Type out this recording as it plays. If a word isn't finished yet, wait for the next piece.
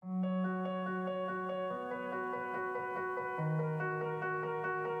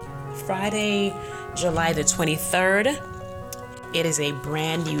Friday, July the 23rd. It is a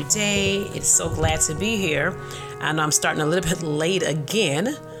brand new day. It's so glad to be here. I know I'm starting a little bit late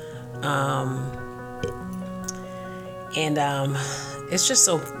again. It's just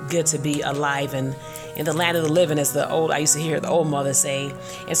so good to be alive and in the land of the living, as I used to hear the old mother say.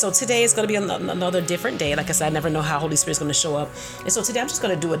 And so today is going to be another different day. Like I said, I never know how Holy Spirit's going to show up. And so today I'm just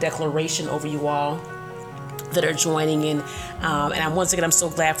going to do a declaration over you all that are joining in. Once again, I'm so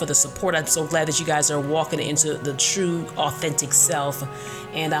glad for the support. I'm so glad that you guys are walking into the true, authentic self.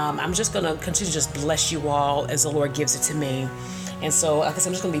 And I'm just going to continue to just bless you all as the Lord gives it to me. And so, like I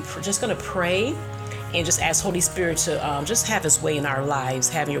said, I'm just going to pray and just ask Holy Spirit to just have His way in our lives,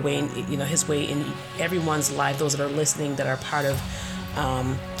 have your way in, His way in everyone's life, those that are listening, that are part of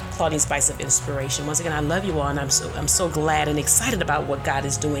Claudine Spice of Inspiration. Once again, I love you all, and I'm so glad and excited about what God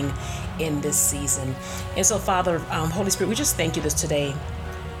is doing in this season. And so, Father, Holy Spirit, we just thank you this today.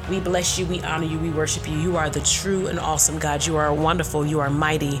 We bless you, we honor you, we worship you. You are the true and awesome God. You are wonderful, you are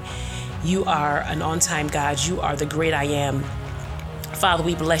mighty. You are an on-time God. You are the great I am. Father,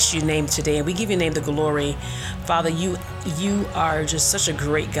 we bless your name today, and we give your name the glory. Father, you are just such a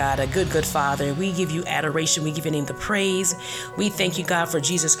great God, a good Father. We give you adoration. We give your name the praise. We thank you, God, for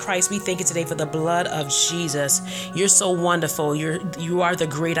Jesus Christ. We thank you today for the blood of Jesus. You're so wonderful. You are the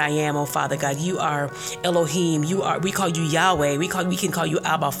great I am, oh Father God. You are Elohim. We call you Yahweh. We can call you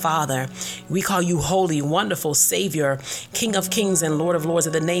Abba Father. We call you holy, wonderful Savior, King of kings and Lord of lords.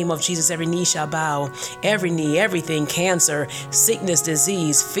 In the name of Jesus, every knee shall bow. Every knee, everything, cancer, sickness,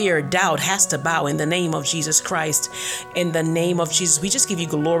 disease, fear, doubt has to bow in the name of Jesus Christ. In the name of Jesus, we just give you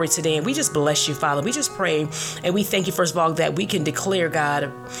glory today, and we just bless you, Father. We just pray, and we thank you, first of all, that we can declare,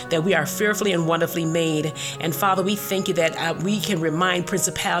 God, that we are fearfully and wonderfully made. And Father, we thank you that we can remind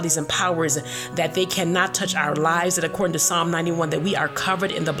principalities and powers that they cannot touch our lives, that according to Psalm 91, that we are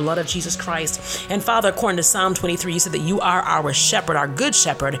covered in the blood of Jesus Christ. And Father, according to Psalm 23, you said that you are our shepherd, our good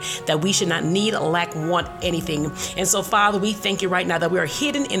shepherd, that we should not need, lack, want anything. And so, Father, we thank you right now that we are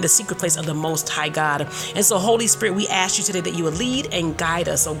hidden in the secret place of the Most High God. And so, Holy Spirit, we ask you today that you will lead and guide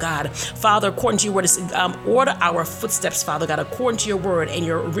us, oh God. Father, according to your word, order our footsteps, Father God, according to your word and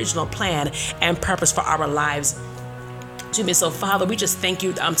your original plan and purpose for our lives. So, Father, we just thank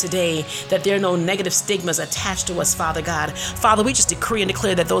you today that there are no negative stigmas attached to us, Father God. Father, we just decree and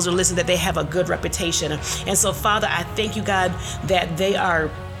declare that those who listen, that they have a good reputation. And so, Father, I thank you, God, that they are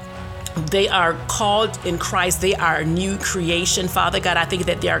called in Christ. They are a new creation. Father God, I think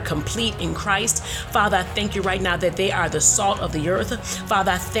that they are complete in Christ. Father, I thank you right now that they are the salt of the earth.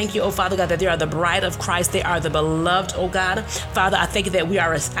 Father, I thank you, oh Father God, that they are the bride of Christ. They are the beloved, oh God. Father, I thank you that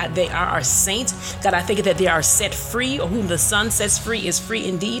they are our saint. God, I thank you that they are set free, or whom the Son sets free is free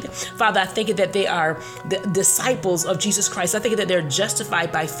indeed. Father, I thank you that they are the disciples of Jesus Christ. I thank you that they're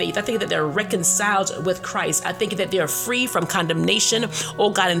justified by faith. I think that they're reconciled with Christ. I thank you that they are free from condemnation, oh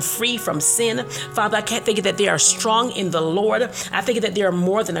God, and free from sin. Father, I can't think that they are strong in the Lord. I think that they are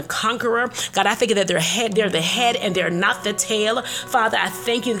more than a conqueror. God, I think that they're the head and they're not the tail. Father, I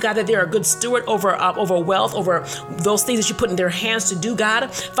thank you, God, that they're a good steward over wealth, over those things that you put in their hands to do,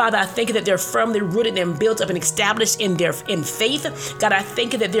 God. Father, I thank you that they're firmly rooted and built up and established in faith. God, I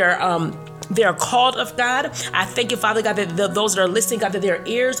thank you that they are called of God. I thank you, Father God, that those that are listening, God, that their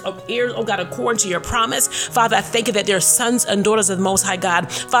ears, oh God, according to your promise. Father, I thank you that they're sons and daughters of the Most High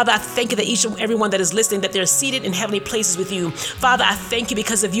God. Father, I thank you that each and everyone that is listening, that they're seated in heavenly places with you. Father, I thank you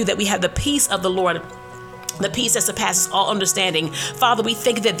because of you that we have the peace of the Lord, the peace that surpasses all understanding. Father, we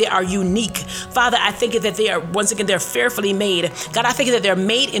think that they are unique. Father, I think that they are, once again, they're fearfully made. God, I think that they're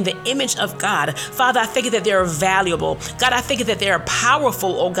made in the image of God. Father, I think that they're valuable. God, I think that they are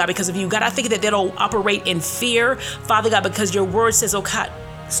powerful, oh God, because of you. God, I think that they don't operate in fear. Father God, because your word says, oh God,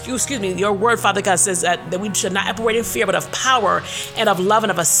 your word, Father God, says that we should not operate in fear, but of power and of love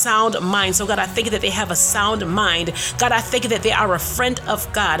and of a sound mind. So God, I thank you that they have a sound mind. God, I thank you that they are a friend of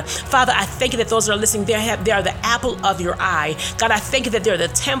God. Father, I thank you that those that are listening, they are the apple of your eye. God, I thank you that they're the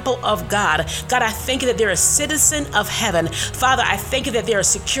temple of God. God, I thank you that they're a citizen of heaven. Father, I thank you that they are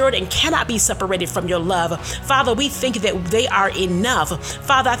secured and cannot be separated from your love. Father, we thank you that they are enough.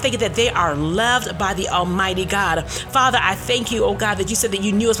 Father, I thank you that they are loved by the Almighty God. Father, I thank you, oh God, that you said that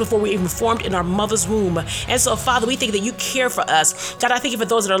you knew us before we even formed in our mother's womb. And so, Father, we think that you care for us. God, I thank you for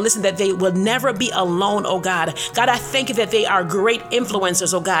those that are listening, that they will never be alone, oh God. God, I thank you that they are great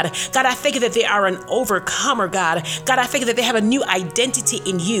influencers, oh God. God, I thank you that they are an overcomer, God. God, I thank you that they have a new identity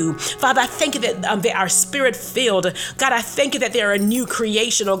in you. Father, I thank you that they are spirit-filled. God, I thank you that they are a new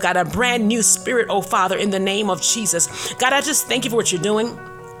creation, oh God, a brand new spirit, oh Father, in the name of Jesus. God, I just thank you for what you're doing.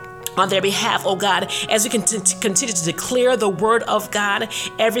 on their behalf, oh God, as we continue to declare the word of God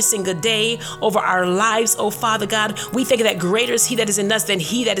every single day over our lives, oh Father God. We think that greater is he that is in us than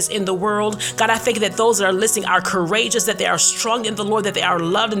he that is in the world. God, I think that those that are listening are courageous, that they are strong in the Lord, that they are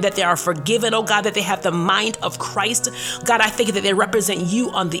loved, and that they are forgiven, oh God, that they have the mind of Christ. God, I think that they represent you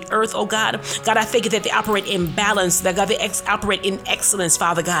on the earth, oh God. God, I think that they operate in balance, that God, they operate in excellence,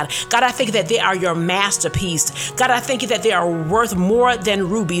 Father God. God, I think that they are your masterpiece. God, I think that they are worth more than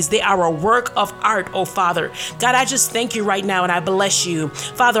rubies. They are a work of art, oh Father. God, I just thank you right now and I bless you.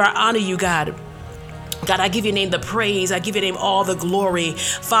 Father, I honor you, God. God, I give your name the praise. I give your name all the glory.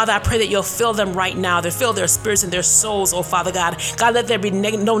 Father, I pray that you'll fill them right now. That fill their spirits and their souls, oh Father God. God, let there be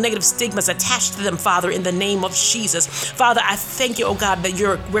no negative stigmas attached to them, Father, in the name of Jesus. Father, I thank you, oh God,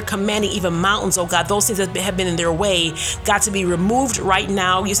 that we're commanding even mountains, oh God, those things that have been in their way, God, to be removed right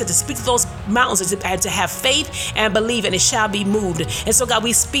now. You said to speak to those mountains and to have faith and believe, and it shall be moved. And so, God,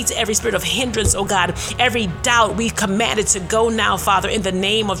 we speak to every spirit of hindrance, oh God, every doubt, we command it to go now, Father, in the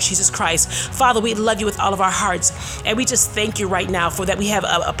name of Jesus Christ. Father, we love you with all of our hearts, and we just thank you right now for that we have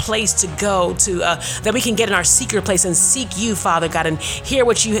a place to go to, that we can get in our secret place and seek you, Father God, and hear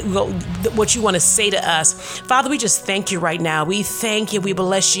what you want to say to us. Father, we just thank you right now. We thank you. We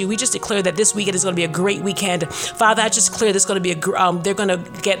bless you. We just declare that this weekend is going to be a great weekend. Father, I just declare this is going to be they're going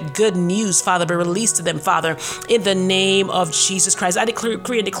to get good news, Father, be released to them, Father, in the name of Jesus Christ. I decree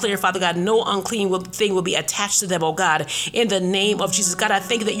and declare, Father God, no unclean thing will be attached to them, oh God, in the name of Jesus. God, I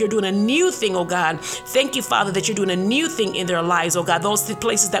thank you that you're doing a new thing, oh God. Thank you, Father, that you're doing a new thing in their lives, oh God. Those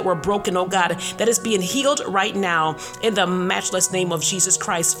places that were broken, oh God, that is being healed right now in the matchless name of Jesus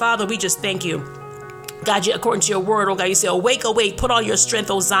Christ. Father, we just thank you. God, according to your word, oh God, you say, awake, awake, put on your strength,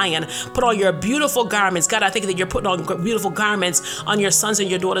 O Zion, put on your beautiful garments. God, I think that you're putting on beautiful garments on your sons and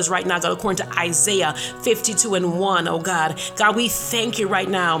your daughters right now, God, according to Isaiah 52:1, oh God. God, we thank you right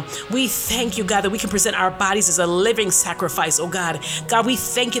now. We thank you, God, that we can present our bodies as a living sacrifice, oh God. God, we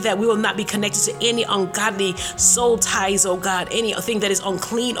thank you that we will not be connected to any ungodly soul ties, oh God, anything that is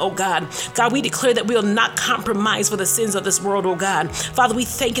unclean, oh God. God, we declare that we will not compromise for the sins of this world, oh God. Father, we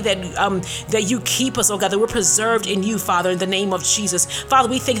thank you that you keep us, oh God, that we're preserved in you, Father, in the name of Jesus. Father,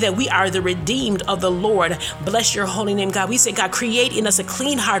 we think that we are the redeemed of the Lord. Bless your holy name, God. We say, God, create in us a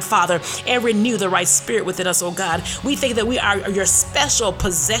clean heart, Father, and renew the right spirit within us, oh God. We think that we are your special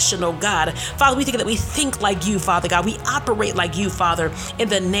possession, oh God. Father, we think that we think like you, Father God. We operate like you, Father, in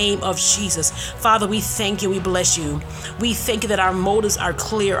the name of Jesus. Father, we thank you. We bless you. We thank you that our motives are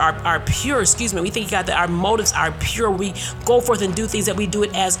clear, are pure, We thank you, God, that our motives are pure. We go forth and do things that we do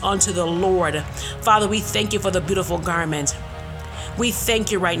it as unto the Lord. Father, we thank you for the beautiful garment. We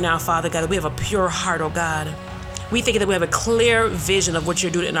thank you right now, Father God, that we have a pure heart, oh God. We thank you that we have a clear vision of what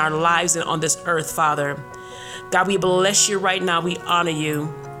you're doing in our lives and on this earth, Father. God, we bless you right now. We honor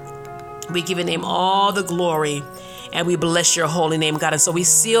you. We give your name all the glory. And we bless your holy name, God. And so we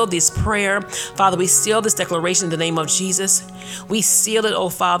seal this prayer. Father, we seal this declaration in the name of Jesus. We seal it, oh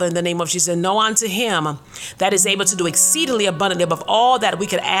Father, in the name of Jesus. And know unto him that is able to do exceedingly abundantly above all that we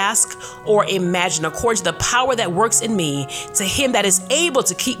could ask or imagine, according to the power that works in me, to him that is able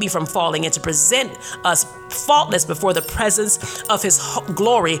to keep me from falling and to present us faultless before the presence of his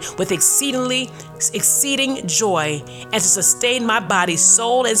glory with exceeding joy, and to sustain my body,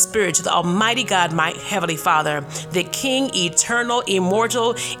 soul, and spirit to the Almighty God, my Heavenly Father, the King, eternal,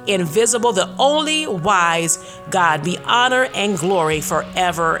 immortal, invisible, the only wise God, be honor and glory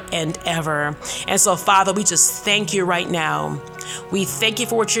forever and ever. And so, Father, we just thank you right now. We thank you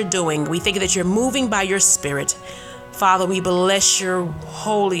for what you're doing. We thank you that you're moving by your Spirit. Father, we bless your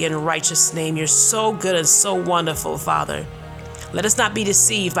holy and righteous name. You're so good and so wonderful, Father. Let us not be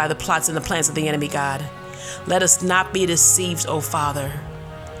deceived by the plots and the plans of the enemy, God. Let us not be deceived, oh Father.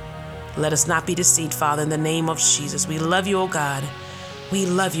 Let us not be deceived, Father, in the name of Jesus. We love you, oh God. We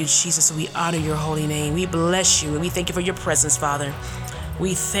love you, Jesus. We honor your holy name. We bless you, and we thank you for your presence, Father.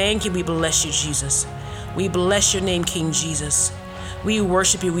 We thank you. We bless you, Jesus. We bless your name, King Jesus. We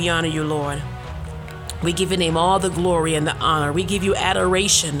worship you. We honor you, Lord. We give your name all the glory and the honor. We give you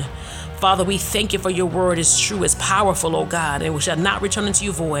adoration. Father, we thank you for your word is true, is powerful, oh God, and we shall not return unto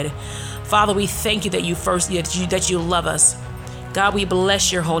you void. Father, we thank you that you love us. God, we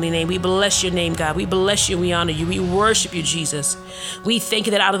bless your holy name. We bless your name, God. We bless you. We honor you. We worship you, Jesus. We thank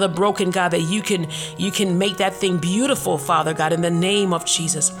you that out of the broken, God, that you can make that thing beautiful, Father God, in the name of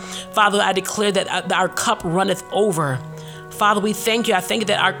Jesus. Father, I declare that our cup runneth over. Father, we thank you. I thank you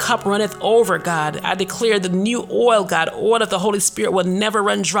that our cup runneth over, God. I declare the new oil, God, oil of the Holy Spirit will never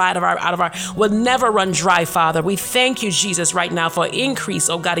run dry will never run dry, Father. We thank you, Jesus, right now for increase,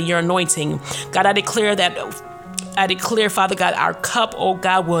 oh God, in your anointing. God, I declare that I declare, Father God, our cup, oh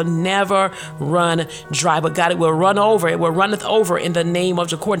God, will never run dry, but God, it will run over. It will runneth over in the name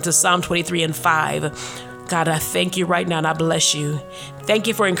of, according to Psalm 23:5. God, I thank you right now and I bless you. Thank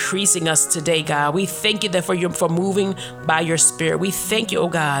you for increasing us today, God. We thank you that for moving by your Spirit. We thank you, oh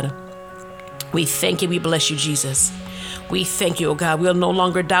God. We thank you. We bless you, Jesus. We thank you, oh God. We'll no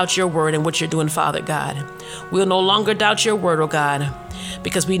longer doubt your word and what you're doing, Father God. We'll no longer doubt your word, oh God,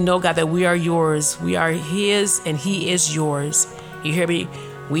 because we know, God, that we are yours. We are his and he is yours. You hear me?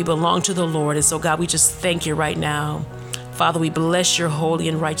 We belong to the Lord. And so, God, we just thank you right now. Father, we bless your holy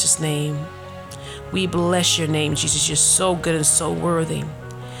and righteous name. We bless your name, Jesus. You're so good and so worthy.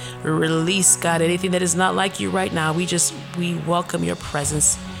 Release, God, anything that is not like you right now. We welcome your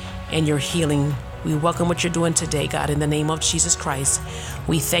presence and your healing. We welcome what you're doing today, God, in the name of Jesus Christ.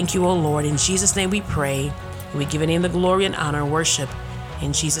 We thank you, O Lord. In Jesus' name we pray. We give your name the glory and honor and worship.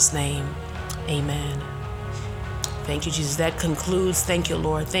 In Jesus' name, amen. Thank you, Jesus. That concludes. Thank you,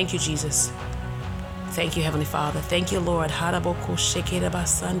 Lord. Thank you, Jesus. Thank you, Heavenly Father. Thank you, Lord. Thank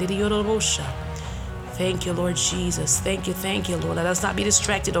you, Lord Jesus. Thank you, Lord. Let us not be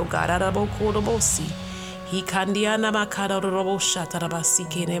distracted, oh God.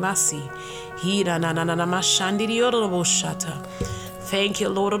 Thank you,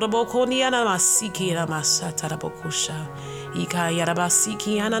 Lord.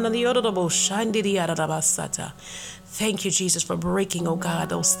 Thank you, Jesus, for breaking, oh God,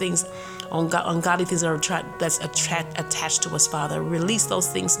 those things, ungodly things that's attached to us, Father. Release those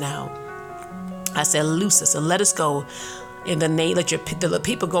things now. I said, loose us and let us go in the name. Let the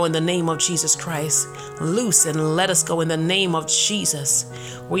people go in the name of Jesus Christ. Loose and let us go in the name of Jesus.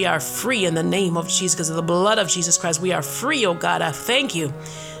 We are free in the name of Jesus because of the blood of Jesus Christ. We are free, oh God. I thank you.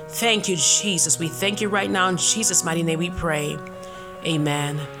 Thank you, Jesus. We thank you right now in Jesus' mighty name we pray.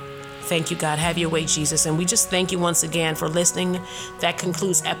 Amen. Thank you, God. Have your way, Jesus. And we just thank you once again for listening. That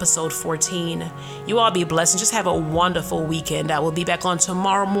concludes episode 14. You all be blessed and just have a wonderful weekend. I will be back on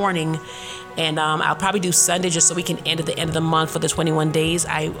tomorrow morning. And I'll probably do Sunday just so we can end at the end of the month for the 21 days.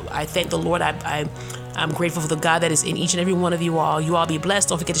 I thank the Lord. I'm grateful for the God that is in each and every one of you all. You all be blessed.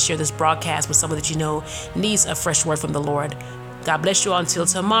 Don't forget to share this broadcast with someone that you know needs a fresh word from the Lord. God bless you all until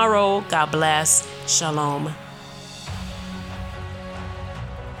tomorrow. God bless. Shalom.